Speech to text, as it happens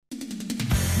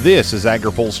This is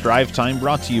AgriPulse Drive Time,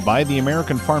 brought to you by the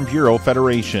American Farm Bureau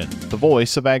Federation, the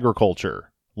voice of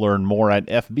agriculture. Learn more at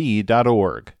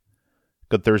fb.org.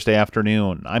 Good Thursday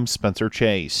afternoon. I'm Spencer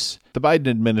Chase. The Biden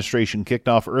administration kicked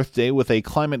off Earth Day with a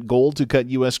climate goal to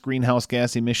cut U.S. greenhouse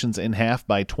gas emissions in half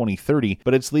by 2030,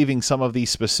 but it's leaving some of the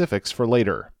specifics for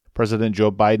later. President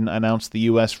Joe Biden announced the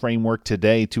U.S. framework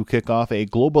today to kick off a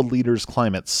Global Leaders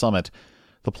Climate Summit.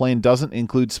 The plan doesn't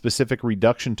include specific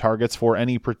reduction targets for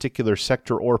any particular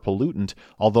sector or pollutant,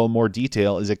 although more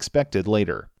detail is expected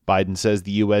later. Biden says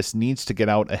the U.S. needs to get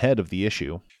out ahead of the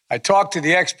issue. I talk to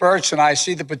the experts and I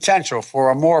see the potential for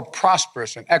a more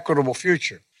prosperous and equitable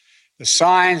future. The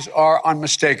signs are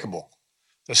unmistakable.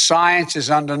 The science is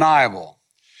undeniable.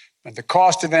 But the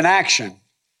cost of inaction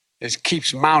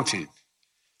keeps mounting.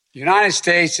 The United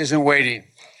States isn't waiting.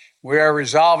 We are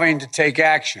resolving to take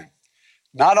action.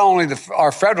 Not only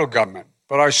our federal government,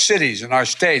 but our cities and our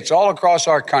states all across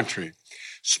our country,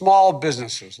 small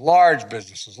businesses,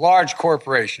 large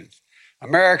corporations,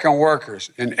 American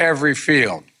workers in every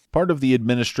field. Part of the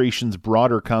administration's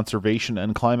broader conservation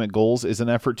and climate goals is an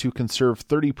effort to conserve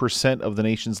 30% of the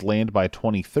nation's land by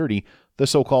 2030, the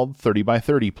so-called 30 by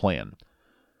 30 plan.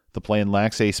 The plan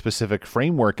lacks a specific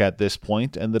framework at this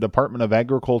point, and the Department of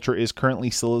Agriculture is currently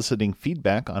soliciting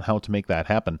feedback on how to make that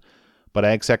happen. But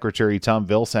Ag Secretary Tom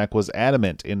Vilsack was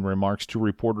adamant in remarks to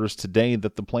reporters today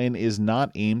that the plan is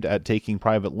not aimed at taking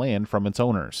private land from its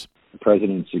owners. The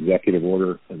President's executive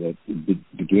order that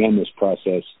began this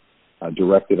process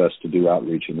directed us to do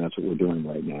outreach, and that's what we're doing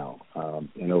right now.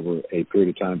 And over a period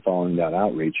of time following that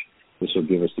outreach, this will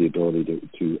give us the ability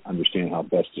to understand how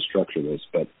best to structure this.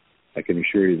 But I can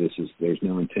assure you there's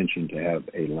no intention to have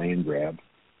a land grab.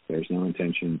 There's no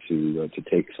intention to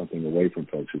take something away from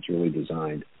folks. It's really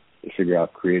designed to figure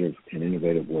out creative and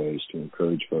innovative ways to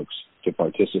encourage folks to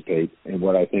participate in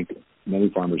what I think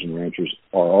many farmers and ranchers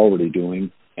are already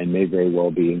doing and may very well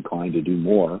be inclined to do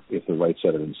more if the right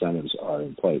set of incentives are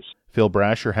in place. Phil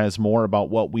Brasher has more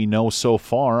about what we know so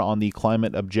far on the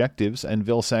climate objectives and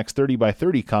Vilsack's 30 by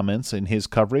 30 comments in his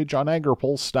coverage on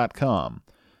agripulse.com.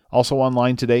 Also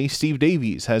online today, Steve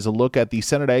Davies has a look at the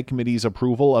Senate Ag Committee's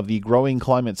approval of the Growing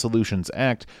Climate Solutions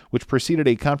Act, which preceded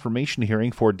a confirmation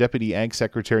hearing for Deputy Ag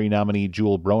Secretary nominee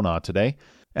Jewel Bronaugh today.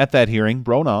 At that hearing,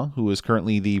 Bronaugh, who is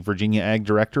currently the Virginia Ag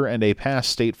Director and a past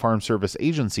State Farm Service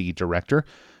Agency Director,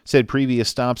 said previous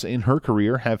stops in her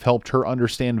career have helped her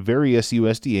understand various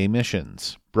USDA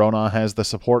missions. Bronaugh has the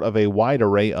support of a wide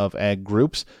array of ag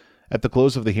groups. At the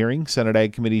close of the hearing, Senate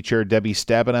Ag Committee Chair Debbie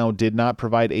Stabenow did not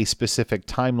provide a specific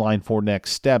timeline for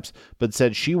next steps, but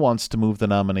said she wants to move the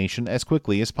nomination as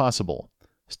quickly as possible.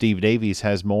 Steve Davies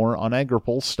has more on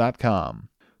agripulse.com.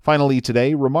 Finally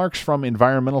today, remarks from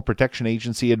Environmental Protection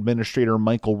Agency Administrator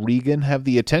Michael Regan have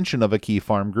the attention of a key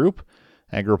farm group.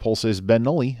 AgriPulse's Ben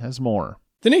Nulley has more.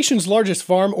 The nation's largest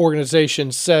farm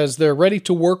organization says they're ready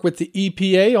to work with the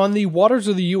EPA on the Waters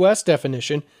of the U.S.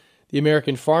 definition. The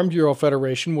American Farm Bureau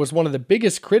Federation was one of the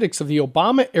biggest critics of the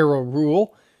Obama-era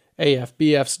rule.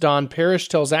 AFBF's Don Parrish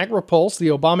tells AgriPulse the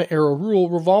Obama-era rule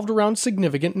revolved around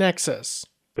significant nexus.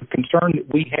 The concern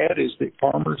that we had is that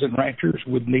farmers and ranchers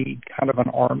would need kind of an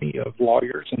army of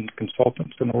lawyers and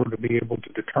consultants in order to be able to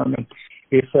determine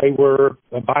if they were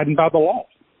abiding by the law.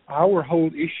 Our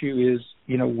whole issue is,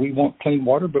 we want clean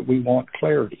water, but we want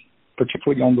clarity,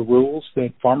 particularly on the rules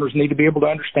that farmers need to be able to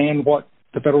understand what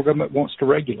the federal government wants to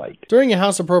regulate. During a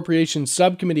House Appropriations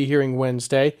Subcommittee hearing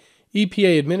Wednesday,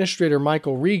 EPA Administrator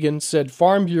Michael Regan said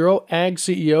Farm Bureau, ag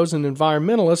CEOs, and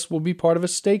environmentalists will be part of a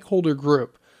stakeholder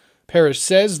group. Parrish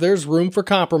says there's room for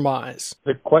compromise.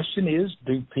 The question is,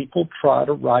 do people try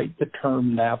to write the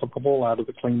term navigable out of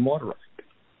the Clean Water Act?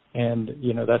 And,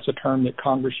 that's a term that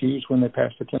Congress used when they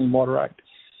passed the Clean Water Act.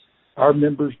 Our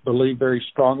members believe very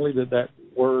strongly that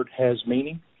word has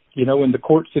meaning. And the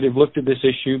courts that have looked at this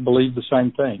issue believe the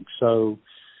same thing. So,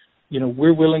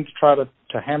 we're willing to try to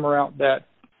hammer out that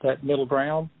middle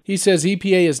ground. He says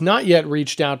EPA has not yet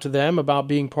reached out to them about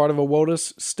being part of a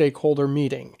WOTUS stakeholder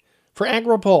meeting. For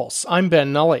AgriPulse, I'm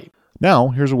Ben Nulley. Now,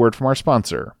 here's a word from our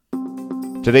sponsor.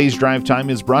 Today's Drive Time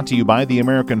is brought to you by the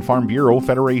American Farm Bureau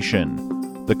Federation.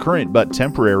 The current but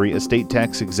temporary estate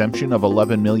tax exemption of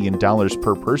 $11 million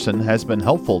per person has been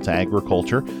helpful to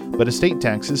agriculture, but estate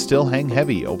taxes still hang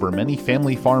heavy over many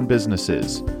family farm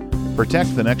businesses.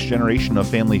 Protect the next generation of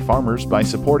family farmers by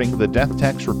supporting the Death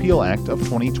Tax Repeal Act of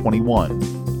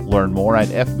 2021. Learn more at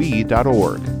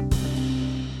fb.org.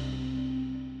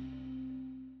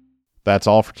 That's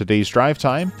all for today's Drive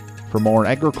Time. For more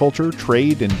agriculture,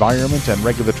 trade, environment, and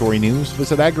regulatory news,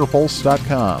 visit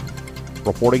agripulse.com.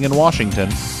 Reporting in Washington,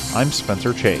 I'm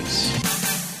Spencer Chase.